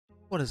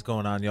What is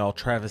going on, y'all?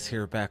 Travis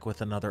here, back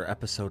with another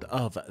episode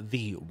of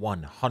The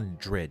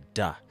 100.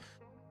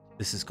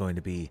 This is going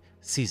to be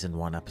Season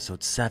 1,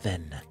 Episode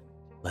 7.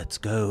 Let's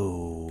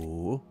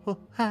go.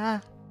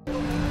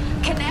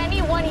 Can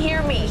anyone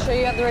hear me? Sure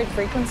you have the right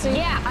frequency?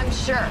 Yeah, I'm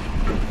sure.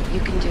 You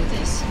can do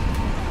this.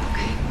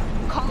 Okay.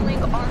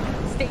 Calling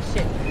our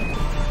station.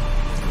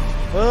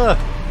 Ugh.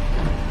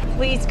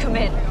 Please come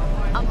in.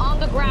 I'm on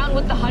the ground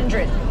with the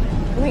 100.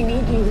 We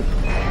need you.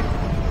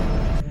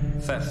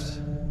 Theft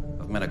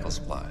of medical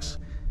supplies,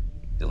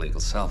 illegal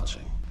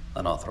salvaging,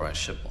 unauthorized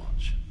ship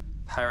launch,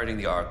 pirating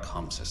the ARC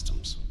comm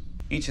systems.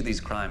 Each of these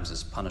crimes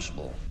is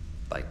punishable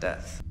by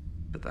death,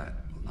 but that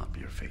will not be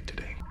your fate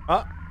today.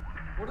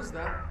 What is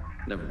that?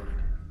 Never mind.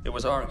 It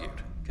was argued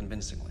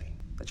convincingly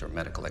that your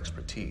medical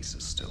expertise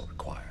is still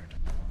required.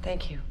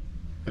 Thank you.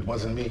 It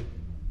wasn't me.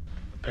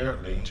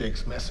 Apparently,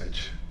 Jake's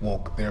message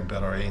woke their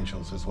better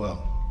angels as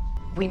well.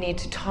 We need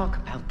to talk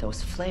about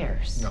those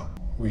flares. No,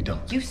 we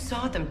don't. You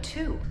saw them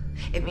too.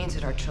 It means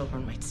that our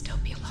children might still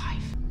be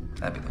alive.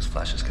 Fabulous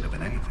flashes could have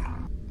been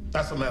anything.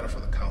 That's a matter for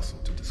the council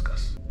to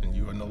discuss. And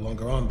you are no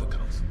longer on the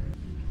council.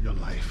 Your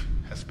life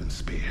has been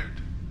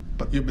spared.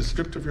 But you've been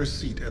stripped of your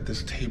seat at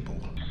this table.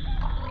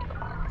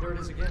 There it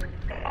is again.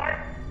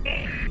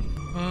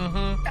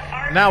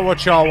 Now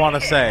what y'all want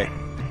to say?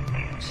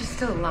 She's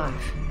still alive.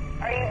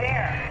 Are you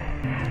there?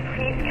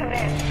 Please come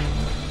in.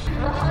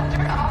 The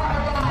 100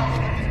 are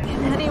alive.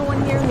 Can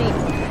anyone hear me?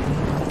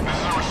 This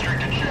is a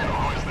restricted channel.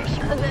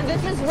 Who is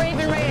this? This is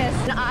Raven Reyes.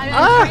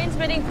 I'm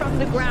transmitting from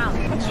the ground.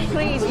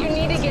 Please, you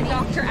need to get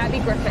Dr. Abby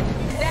Griffin.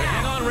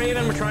 Hang on,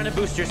 Raven. We're trying to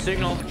boost your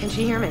signal. Can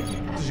she hear me?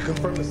 Did you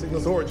confirm the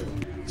signal's origin?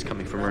 It's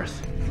coming from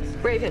Earth.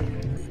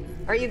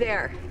 Raven, are you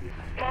there?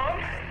 Mom?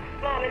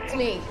 Mom, it's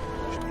me. Me.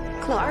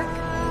 Clark?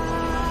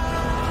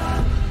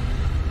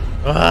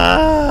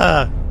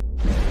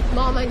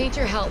 Mom, I need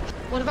your help.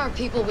 One of our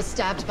people was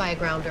stabbed by a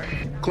grounder.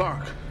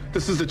 Clark,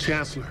 this is the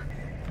Chancellor.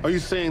 Are you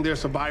saying there are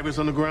survivors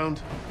on the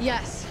ground?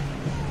 Yes,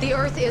 the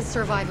Earth is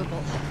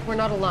survivable. We're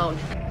not alone.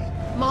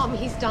 Mom,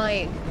 he's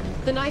dying.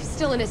 The knife's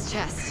still in his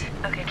chest.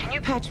 Okay, can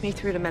you patch me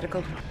through to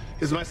medical?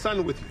 Is my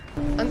son with you?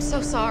 I'm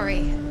so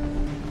sorry.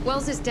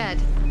 Wells is dead.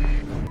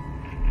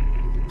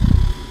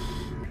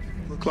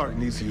 Clark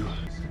needs you.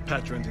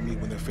 Patch her into me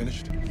when they're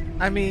finished.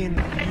 I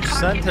mean, you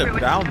sent him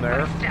down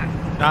there,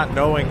 not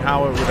knowing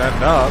how it would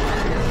end up.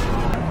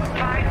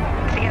 Fine.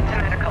 See you at the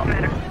medical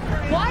matter.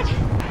 What?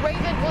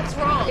 Raven, what's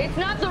wrong? It's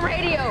not the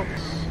radio.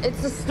 It's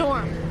the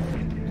storm.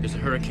 There's a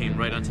hurricane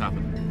right on top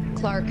of it.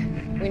 Clark,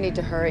 we need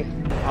to hurry.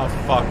 A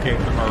fucking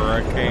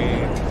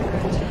hurricane.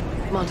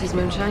 Monty's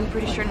moonshine.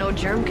 Pretty sure no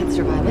germ can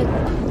survive it.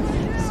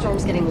 The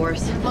storm's getting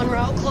worse.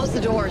 Monroe, close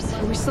the doors.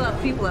 We still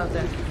have people out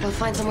there. We'll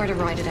find somewhere to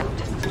ride it out.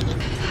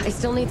 I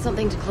still need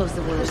something to close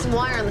the wound. There's some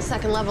wire on the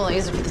second level. I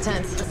use it for the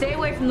tents. Stay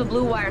away from the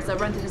blue wires that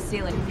run to the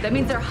ceiling. That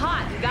means they're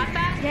hot. You got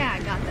that? Yeah, I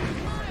got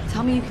that.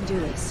 Tell me you can do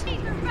this.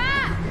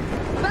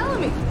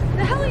 Bellamy,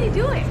 the hell are you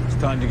doing? It's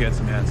time to get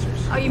some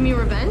answers. Oh, you mean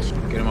revenge?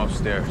 Get him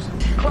upstairs.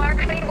 Clark,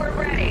 we're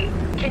ready.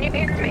 Can you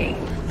hear me?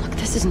 Look,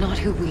 this is not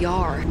who we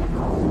are.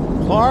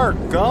 Clark,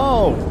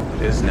 go!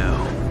 It is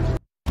now.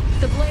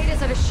 The blade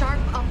is at a sharp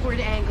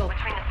upward angle.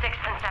 Between the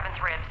 6th and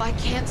 7th ribs. I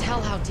can't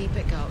tell how deep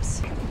it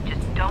goes.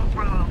 Just don't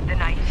remove the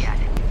knife yet.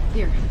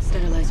 Here,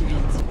 sterilize your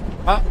hands.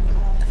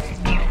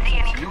 Do you see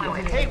any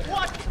fluid? Hey,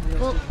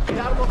 Well,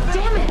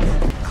 damn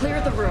it!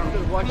 Clear the room.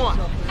 Come on.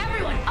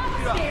 Everyone,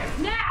 upstairs,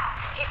 now!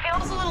 he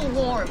feels It's a little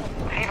warm.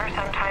 fever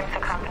sometimes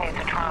accompanies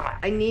a trauma.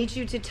 I need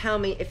you to tell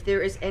me if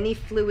there is any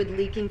fluid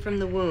leaking from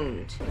the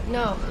wound.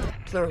 No.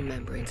 Pleural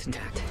membrane's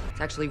intact.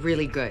 It's actually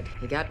really good.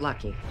 You got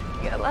lucky.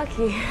 Got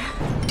lucky.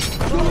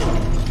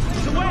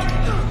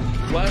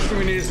 Last thing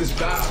we need is this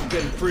bastard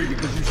getting free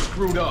because you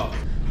screwed up.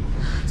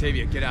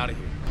 Tavia, get out of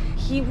here.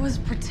 He was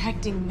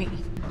protecting me.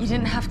 You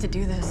didn't have to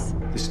do this.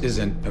 This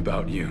isn't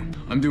about you.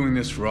 I'm doing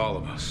this for all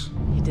of us.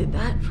 You did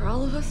that for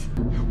all of us?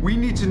 We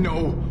need to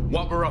know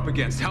what we're up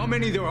against, how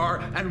many there are,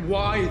 and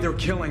why they're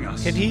killing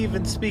us. Can he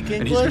even speak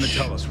And he's gonna English?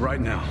 tell us right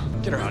now.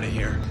 Get her out of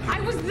here.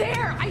 I was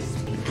there.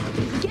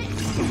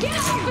 Get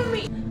off of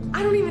me.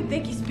 I don't even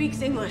think he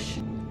speaks English.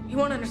 He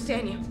won't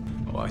understand you.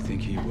 Oh, I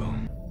think he will.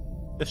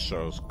 This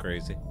show's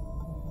crazy.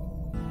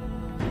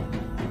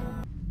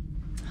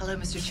 Hello,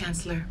 Mr.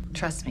 Chancellor.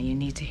 Trust me, you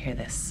need to hear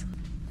this.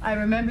 I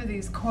remember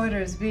these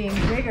quarters being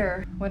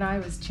bigger when I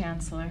was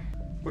Chancellor.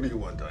 What do you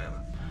want,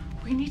 Diana?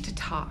 We need to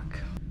talk.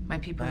 My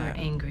people are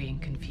angry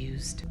and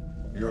confused.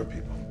 Your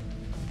people.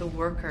 The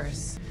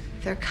workers,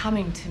 they're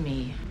coming to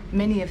me.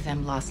 Many of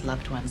them lost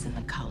loved ones in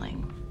the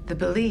culling. The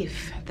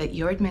belief that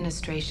your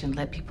administration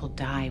let people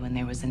die when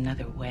there was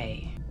another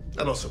way.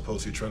 I don't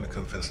suppose you're trying to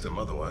convince them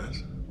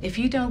otherwise. If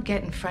you don't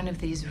get in front of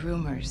these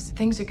rumors,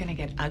 things are gonna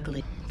get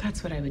ugly.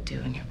 That's what I would do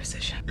in your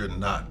position. You're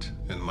not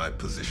in my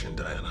position,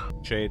 Diana.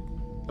 Shade.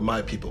 And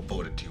my people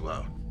voted you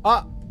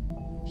out.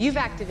 You've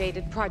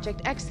activated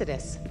Project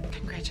Exodus.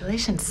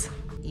 Congratulations.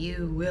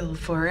 You will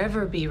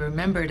forever be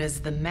remembered as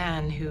the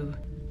man who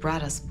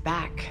brought us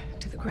back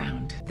to the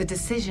ground. The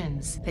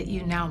decisions that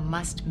you now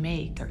must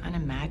make are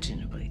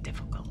unimaginably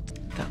difficult.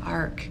 The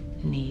Ark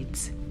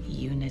needs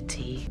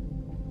unity.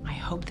 I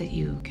hope that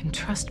you can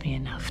trust me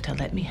enough to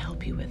let me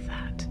help you with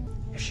that.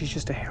 If she's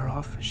just a hair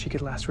off, she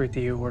could lacerate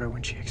the aorta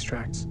when she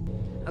extracts.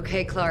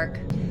 Okay, Clark.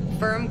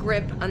 Firm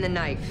grip on the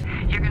knife.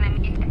 You're gonna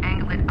need to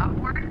angle it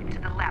upward to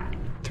the left.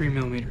 3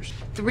 millimeters.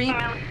 3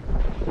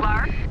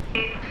 Clark.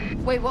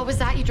 Wait, what was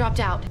that? You dropped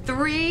out.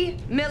 3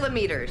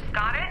 millimeters.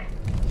 Got it?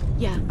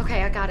 Yeah,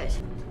 okay, I got it.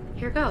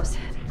 Here goes.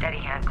 Steady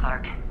hand,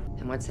 Clark.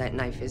 And once that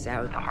knife is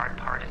out, the hard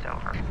part is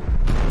over.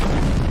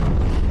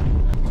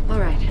 All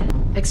right,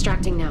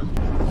 extracting now.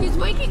 He's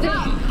waking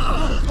up!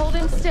 Hold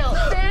him still.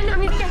 Finn, I'm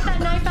gonna get that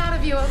knife out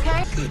of you,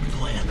 okay? Good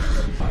plan.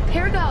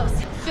 Here goes.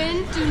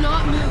 Finn, do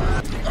not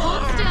move.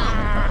 Hold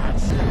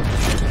still.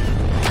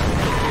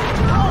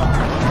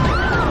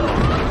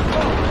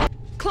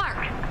 Clark!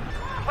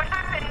 What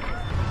happened?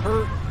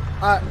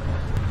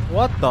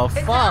 What the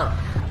fuck?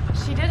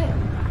 She did it.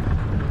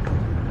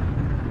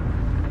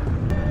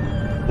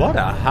 What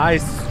a high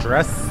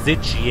stress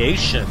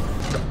situation.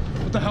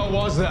 What the hell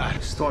was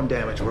that? Storm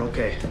damage, we're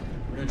okay.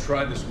 We're gonna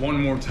try this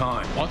one more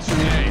time. What's your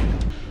name?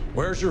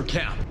 Where's your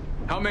camp?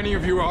 How many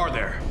of you are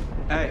there?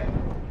 Hey,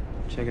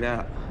 check it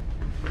out.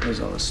 Where's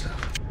all this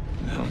stuff?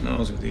 The hell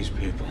knows with these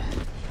people.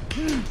 I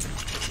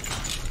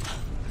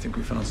think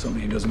we found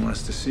something he doesn't want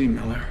us to see,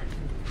 Miller.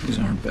 These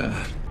aren't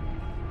bad.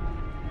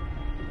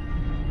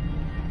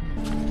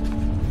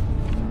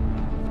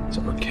 It's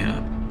our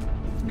camp.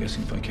 I'm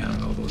guessing if I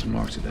counted all those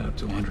marks, it'd add up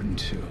to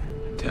 102.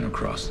 10 are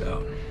crossed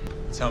out.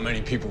 That's how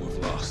many people we've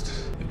lost.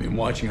 They've been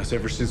watching us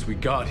ever since we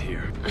got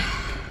here.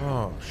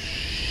 Oh,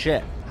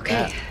 shit.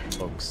 Okay. That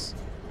looks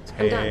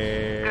I'm done.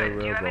 terrible.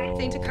 Good. Do you have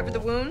anything to cover the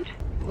wound?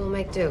 We'll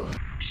make do.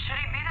 Should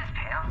he be this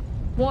pale?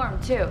 Warm,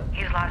 too.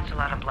 He's lost a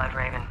lot of blood,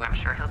 Raven. I'm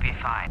sure he'll be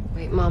fine.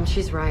 Wait, Mom,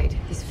 she's right.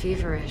 He's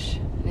feverish,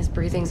 and his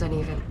breathing's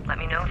uneven. Let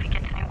me know if he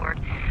gets any word.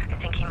 I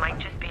think he might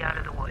just be out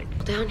of the woods.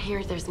 Down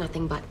here, there's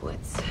nothing but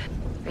woods.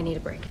 I need a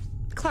break.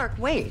 Clark,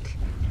 wait.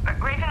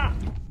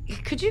 Raven,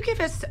 could you give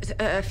us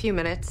a few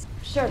minutes?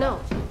 Sure. No.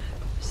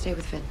 Stay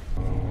with Finn.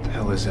 What the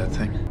hell is that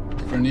thing?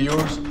 Friend of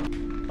yours?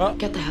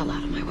 Get the hell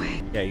out of my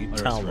way. Yeah, you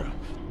tell him.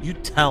 You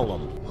tell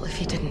him. Well, if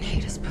he didn't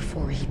hate us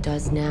before, he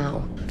does now.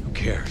 Who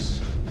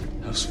cares?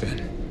 How's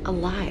Finn?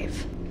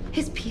 Alive.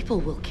 His people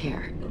will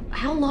care.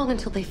 How long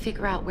until they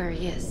figure out where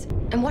he is?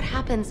 And what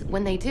happens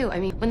when they do? I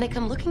mean, when they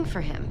come looking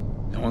for him?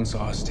 No one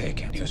saw us take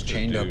him. He was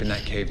chained up in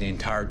that cave the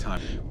entire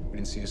time. We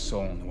didn't see his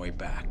soul on the way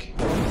back.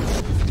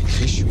 In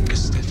case you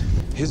missed it,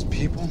 his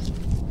people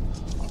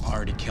are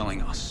already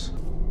killing us.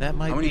 That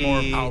might How many be... more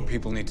of our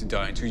people need to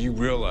die until you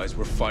realize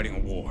we're fighting a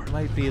war?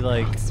 Might be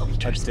like a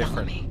Soldiers, different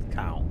follow me.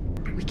 cow.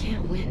 We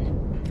can't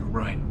win. You're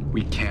right.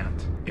 We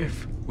can't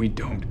if we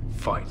don't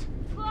fight.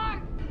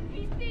 Clark!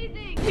 He's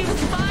seizing!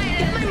 He's fine!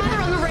 Get my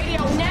mother on the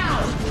radio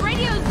now!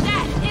 Radio's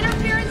dead!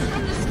 Interference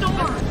from the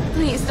storm!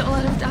 Please don't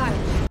let him die.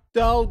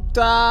 Don't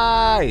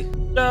die!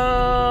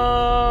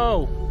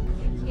 No!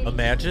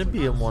 Imagine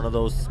being one of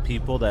those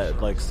people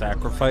that like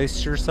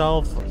sacrificed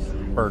yourself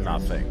for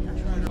nothing.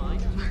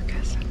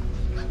 Marcus,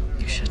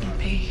 you shouldn't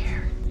be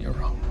here. You're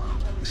wrong, Mom.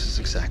 This is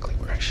exactly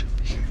where I should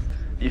be.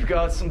 You've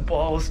got some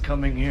balls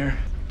coming here.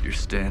 You're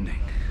standing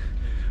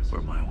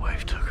where my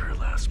wife took her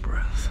last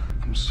breath.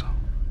 I'm so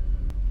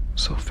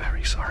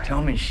very sorry.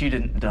 Tell me she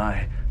didn't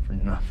die for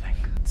nothing.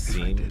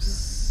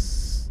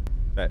 Seems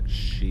that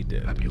she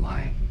did. I'd be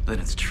lying. Then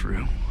it's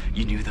true.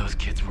 You knew those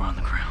kids were on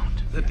the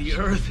ground. That the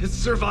Earth is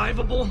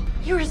survivable?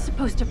 You were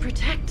supposed to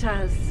protect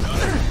us.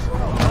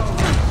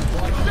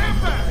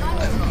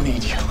 I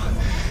need you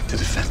to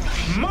defend me.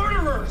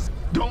 Murderers!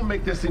 Don't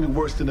make this any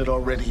worse than it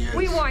already is.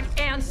 We want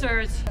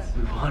answers!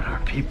 We want our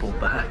people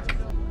back.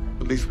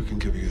 The least we can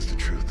give you is the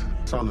truth.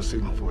 Sound the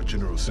signal for a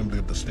General Assembly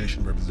of the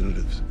Station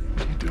Representatives.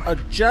 What are you doing? A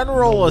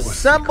General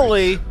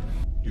Assembly?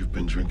 You've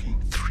been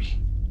drinking.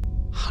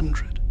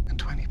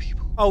 320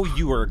 people. Oh,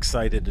 you were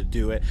excited to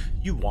do it.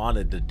 You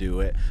wanted to do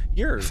it.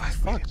 You're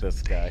fuck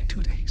this guy.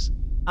 2 days.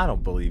 I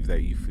don't believe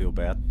that you feel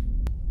bad.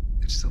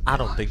 It's still I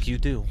don't think you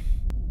do.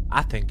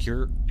 I think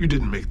you're You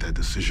didn't make that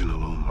decision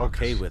alone, Marcus.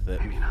 okay with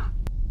it. Maybe not.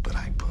 But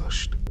I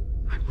pushed.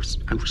 I was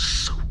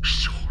so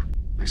sure.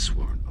 I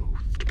swore an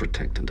oath to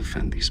protect and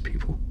defend these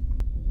people.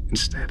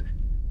 Instead,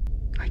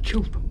 I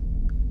killed them.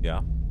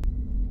 Yeah.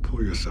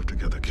 Pull yourself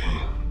together,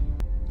 Kane.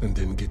 And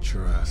then get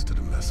your ass to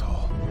the mess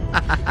hall.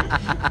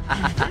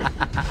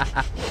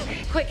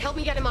 Quick, help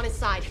me get him on his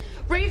side.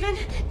 Raven,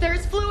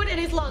 there's fluid in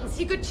his lungs.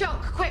 He could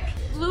choke. Quick.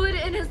 Fluid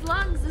in his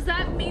lungs. Does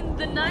that mean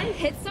the knife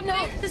hit something?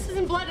 No, this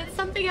isn't blood. It's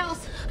something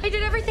else. I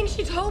did everything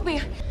she told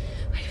me.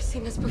 I've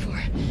seen this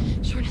before.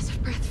 Shortness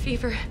of breath,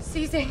 fever,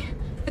 seizing.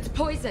 It's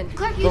poison.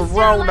 Clark, you The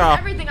sterilized Rona.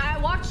 everything. I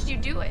watched you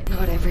do it.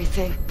 Not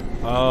everything.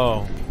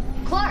 Oh.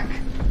 Clark!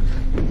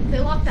 They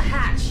locked the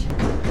hatch.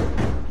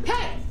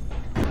 Hey!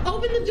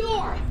 Open the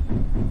door!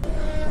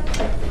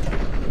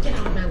 Get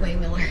out of my way,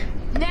 Miller.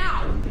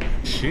 Now!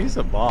 she's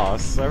a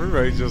boss.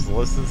 Everybody just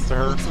listens to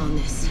her. What's on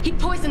this? He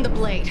poisoned the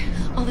blade.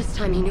 All this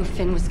time he knew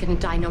Finn was gonna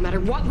die no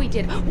matter what we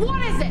did.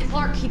 What is it?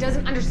 Clark, he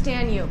doesn't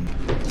understand you.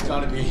 It's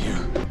gotta be here.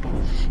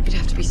 You'd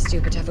have to be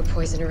stupid to have a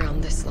poison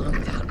around this long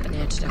without an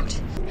antidote.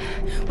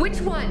 Which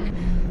one?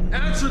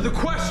 Answer the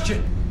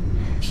question!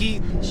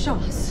 He Show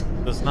us.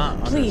 does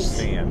not Please.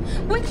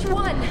 understand. Which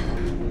one?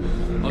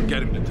 I'll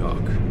get him to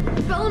talk.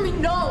 Bellamy,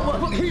 no!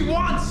 Well, he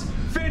wants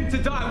Finn to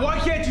die. Why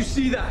can't you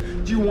see that?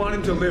 Do you want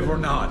him to live or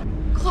not?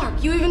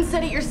 Clark, you even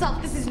said it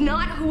yourself. This is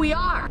not who we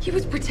are. He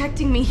was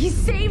protecting me. He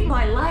saved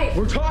my life.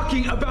 We're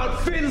talking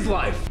about Finn's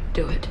life.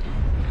 Do it.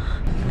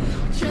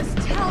 Just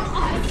tell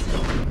us.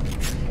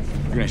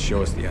 You're gonna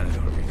show us the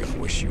antidote, or you're gonna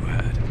wish you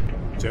had.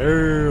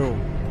 Damn.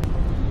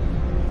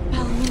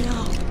 Bellamy,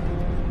 no.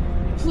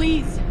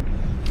 Please.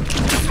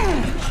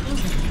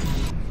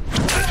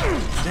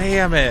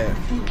 Damn it.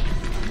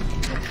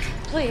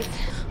 Please.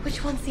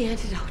 Which one's the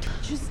antidote?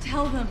 Just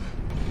tell them.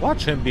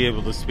 Watch him be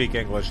able to speak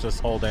English this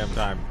whole damn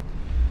time.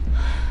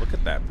 Look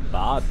at that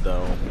bod,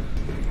 though.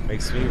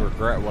 Makes me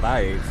regret what I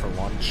ate for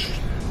lunch.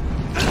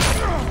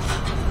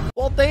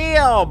 Well,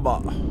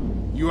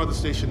 damn! You are the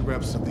station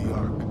reps of the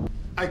Ark.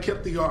 I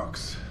kept the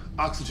Ark's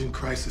oxygen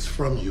crisis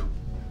from you.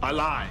 I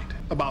lied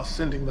about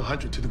sending the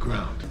 100 to the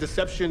ground.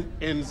 Deception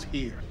ends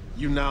here.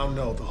 You now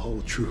know the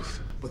whole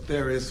truth. But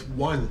there is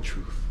one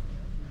truth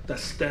that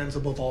stands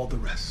above all the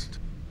rest.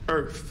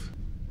 Earth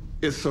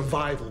is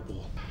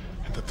survivable.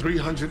 And the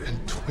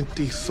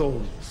 320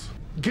 souls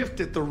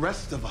gifted the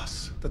rest of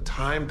us the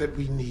time that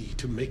we need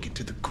to make it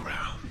to the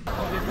ground.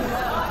 How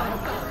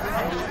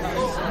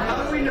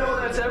do we know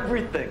that's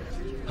everything?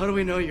 How do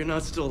we know you're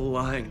not still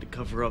lying to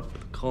cover up for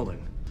the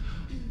culling?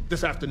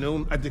 This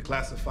afternoon, I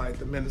declassified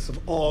the minutes of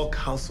all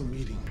council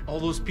meetings. All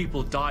those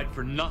people died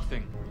for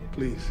nothing.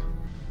 Please,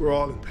 we're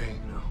all in pain.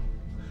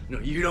 No,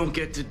 you don't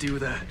get to do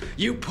that.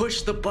 You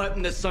pushed the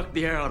button that sucked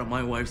the air out of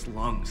my wife's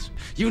lungs.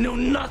 You know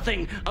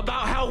nothing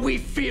about how we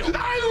feel.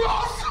 I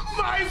lost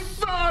my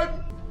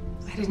son!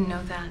 I didn't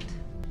know that.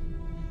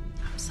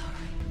 I'm sorry.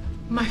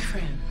 My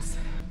friends,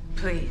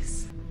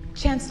 please.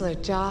 Chancellor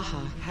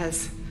Jaha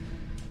has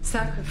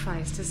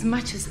sacrificed as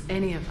much as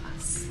any of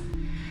us.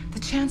 The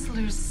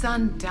Chancellor's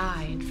son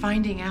died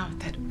finding out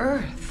that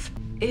Earth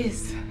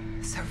is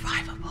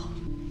survivable.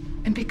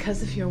 And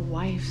because of your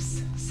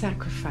wife's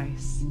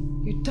sacrifice,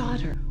 your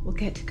daughter will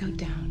get to go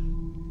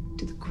down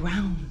to the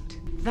ground.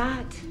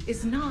 That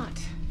is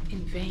not in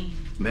vain.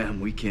 Ma'am,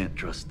 we can't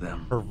trust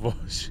them. Her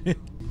voice.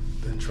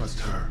 Then trust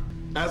her.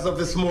 As of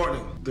this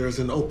morning, there's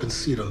an open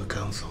seat on the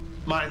council.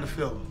 Mine to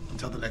fill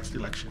until the next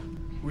election.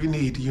 We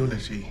need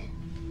unity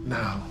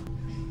now,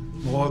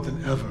 more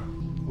than ever.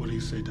 What do you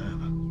say,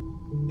 Diana?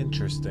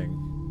 Interesting.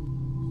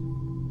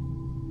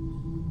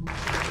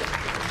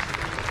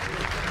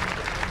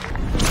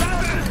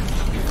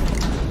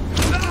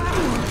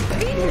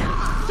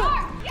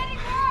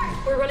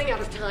 We're running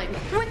out of time.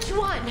 Which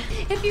one?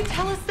 If you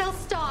tell us, they'll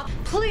stop.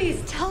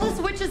 Please tell us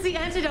which is the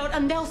antidote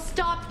and they'll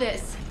stop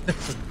this.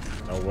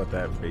 Know what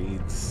that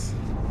means.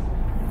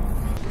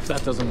 If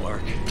that doesn't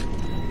work,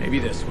 maybe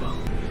this will.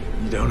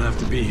 You don't have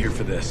to be here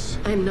for this.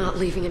 I'm not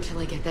leaving until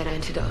I get that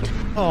antidote.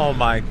 Oh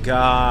my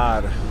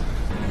god.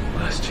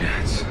 Last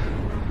chance.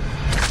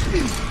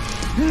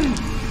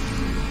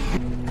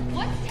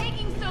 What's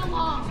taking so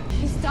long?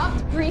 He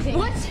stopped breathing.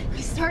 What?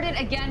 He started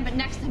again, but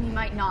next time he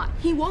might not.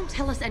 He won't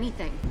tell us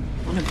anything.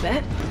 Want to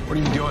bet? What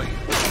are you doing?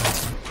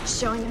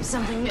 Showing him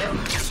something new.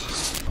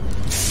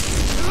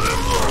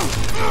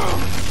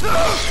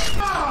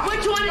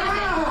 Which one is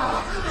it?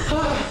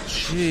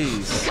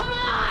 Jeez. Come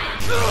on!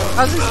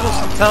 How's he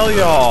supposed to tell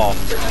y'all?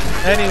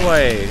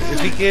 Anyway, if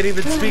he can't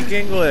even speak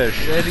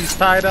English and he's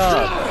tied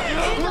up.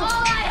 It's all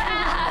I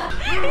have!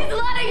 He's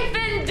letting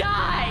Finn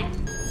die!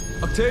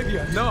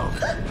 Octavia, no!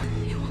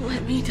 He won't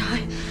let me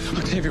die.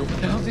 Octavia,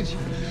 what the hell did you...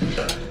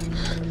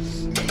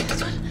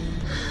 This one.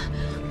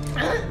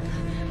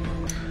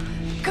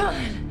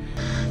 Good.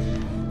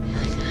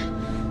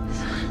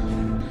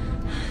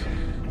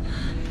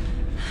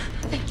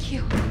 Thank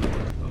you.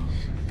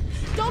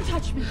 Don't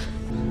touch me.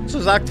 So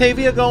is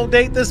Octavia gonna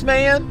date this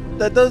man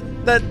that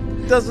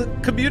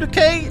doesn't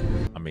communicate?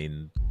 I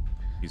mean,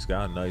 he's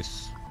got a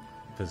nice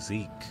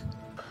physique.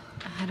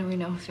 How do we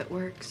know if it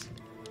works?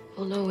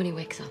 We'll know when he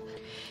wakes up.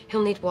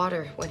 He'll need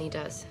water when he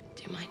does.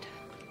 Do you mind?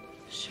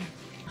 Sure.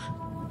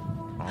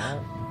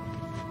 Oh.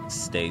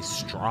 Stay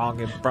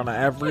strong in front of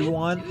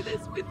everyone. I can't do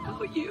this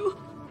without you.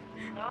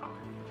 Hello?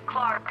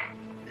 Clark.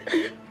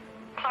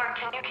 Clark,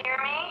 can you hear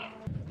me?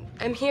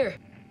 I'm here.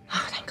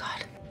 Oh, thank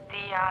God.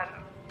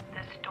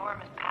 The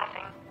storm is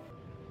passing.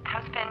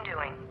 How's Finn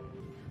doing?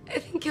 I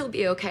think he'll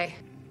be okay.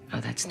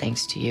 Oh, that's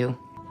thanks to you.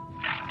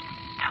 I'm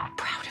so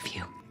proud of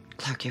you.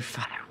 Clark, your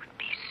father would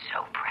be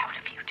so proud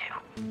of you,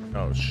 too.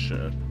 Oh,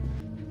 shit.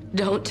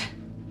 Don't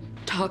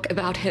talk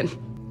about him.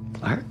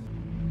 Clark?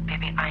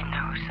 Baby, I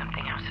know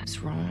something else What's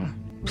wrong?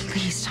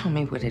 Please tell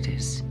me what it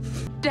is.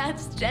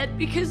 Dad's dead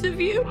because of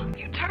you.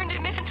 You turned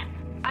him in.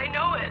 I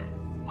know it.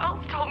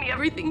 Wells told me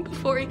Everything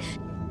before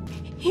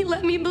he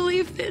let me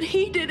believe that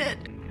he did it.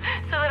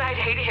 so that that I'd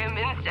hate him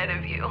instead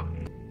of you.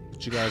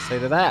 What you gotta say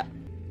to that?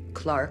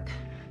 Clark,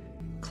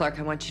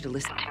 I want you to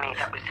listen to me.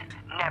 That was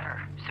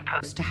never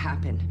supposed To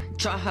happen.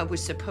 Jaha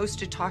was supposed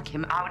to talk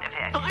him out of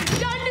it. I'm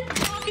done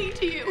talking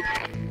to you.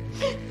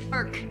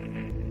 Clark.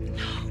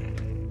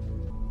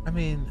 I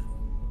mean,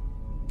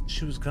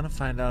 she was gonna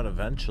find out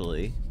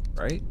eventually,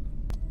 right?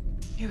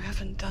 You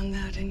haven't done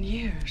that in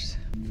years.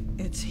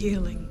 It's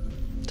healing.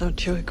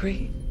 Don't you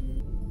agree?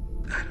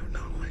 I don't know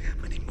who I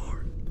am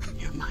anymore.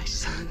 You're my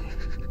son.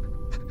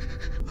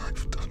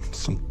 I've done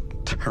some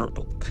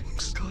terrible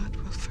things. God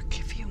will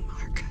forgive you,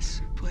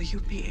 Marcus. Will you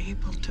be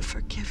able to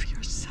forgive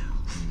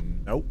yourself?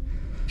 Nope.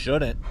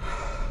 Shouldn't.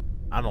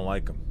 I don't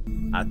like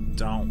him. I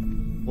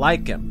don't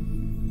like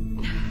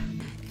him.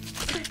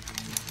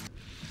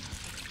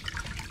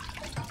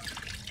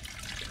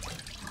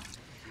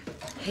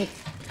 Hey,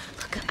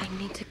 look, I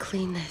need to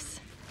clean this.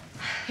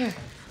 Here,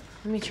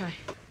 let me try.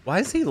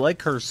 Why does he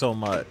like her so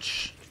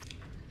much?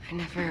 I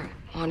never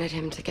wanted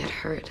him to get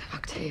hurt,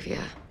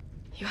 Octavia.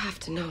 You have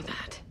to know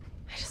that.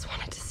 I just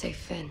wanted to save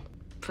Finn.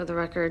 For the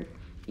record,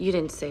 you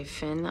didn't save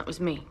Finn. That was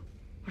me.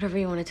 Whatever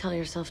you want to tell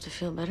yourself to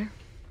feel better.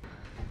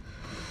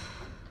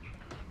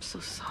 I'm so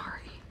sorry.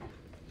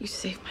 You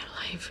saved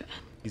my life, and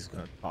He's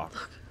gonna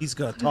talk. He's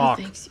gonna look at the talk.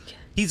 thanks you get.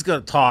 He's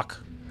gonna talk.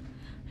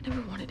 I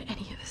never wanted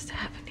any of this to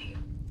happen to you.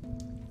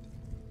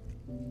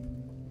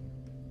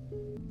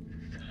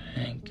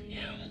 Thank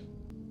you.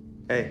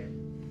 Hey,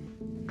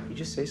 you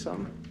just say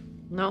something?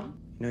 No?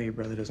 You know your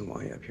brother doesn't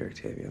want you up here,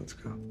 Octavia. Let's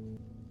go.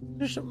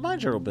 Just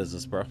mind your own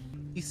business, bro.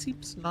 He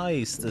seems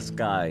nice, this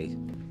guy.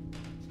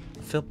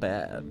 I feel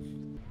bad.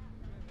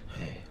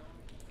 Hey,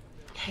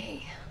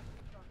 Hey,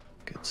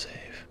 good save.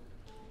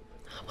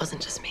 it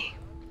wasn't just me.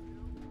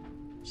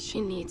 She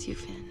needs you,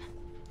 Finn.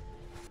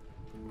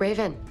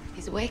 Raven,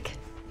 he's awake.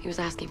 He was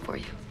asking for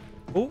you.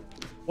 Oh,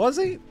 was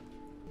he?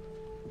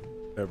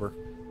 Ever.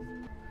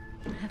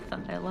 I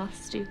thought I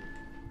lost you.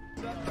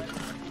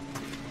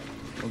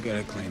 We'll get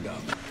it cleaned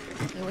up.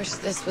 I wish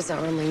this was our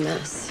only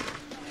mess.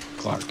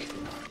 Clark,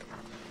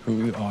 who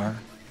we are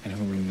and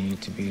who we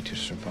need to be to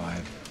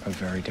survive are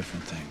very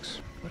different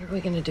things. What are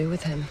we gonna do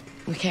with him?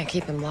 We can't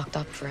keep him locked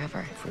up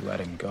forever. If we let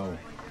him go,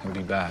 he'll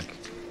be back.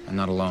 And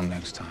not alone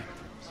next time.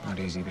 It's not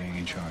easy being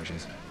in charge,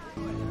 is it?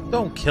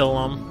 Don't kill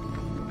him.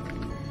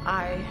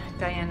 I,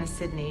 Diana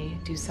Sidney,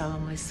 do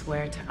solemnly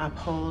swear to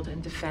uphold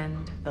and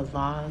defend the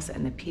laws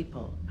and the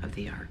people of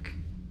the Ark.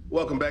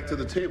 Welcome back to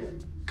the table,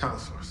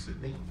 Counselor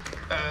Sidney.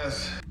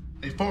 As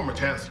a former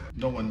chancellor,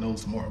 no one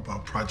knows more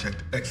about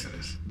Project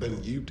Exodus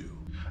than you do.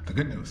 The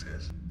good news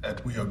is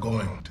that we are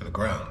going to the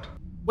ground.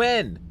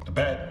 When? The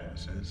bad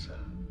news is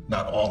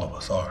not all of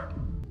us are.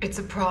 It's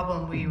a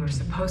problem we were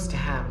supposed to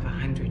have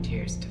 100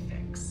 years to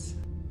fix.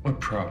 What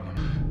problem?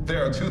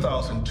 There are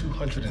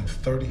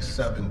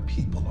 2,237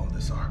 people on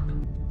this ark,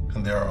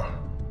 and there are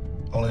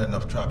only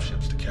enough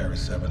dropships to carry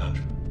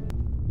 700.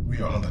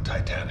 We are on the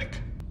Titanic,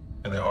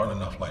 and there aren't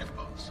enough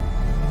lifeboats.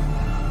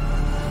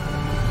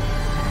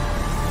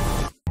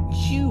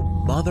 You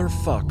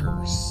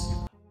motherfuckers.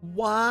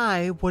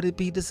 Why would it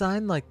be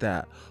designed like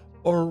that?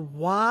 Or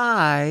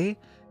why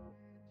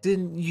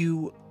didn't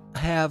you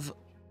have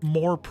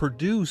more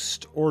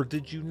produced, or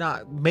did you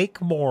not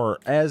make more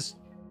as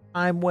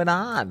time went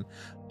on,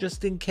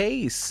 just in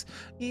case?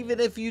 Even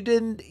if you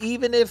didn't,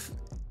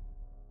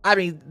 I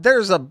mean,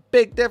 there's a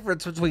big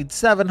difference between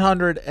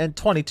 700 and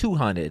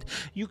 2200.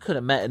 You could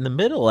have met in the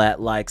middle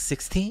at like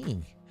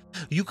 16.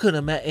 You could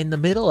have met in the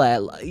middle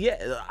at,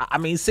 yeah, I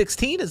mean,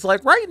 16 is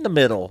like right in the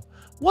middle.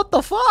 What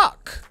the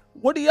fuck?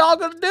 What are y'all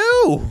gonna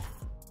do?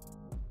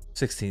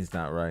 16's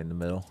not right in the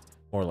middle,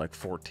 more like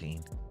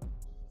 14.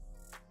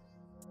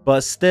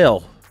 But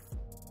still,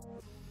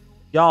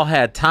 y'all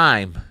had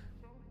time.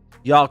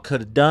 Y'all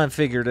could have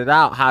figured it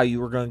out how you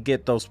were going to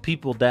get those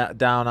people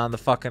down on the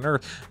fucking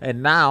earth.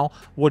 And now,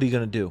 what are you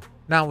going to do?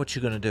 Now what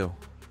you going to do?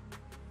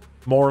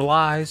 More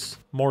lies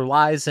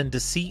and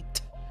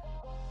deceit.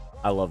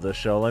 I love this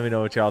show. Let me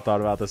know what y'all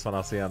thought about this one.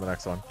 I'll see you on the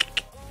next one.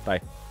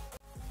 Bye.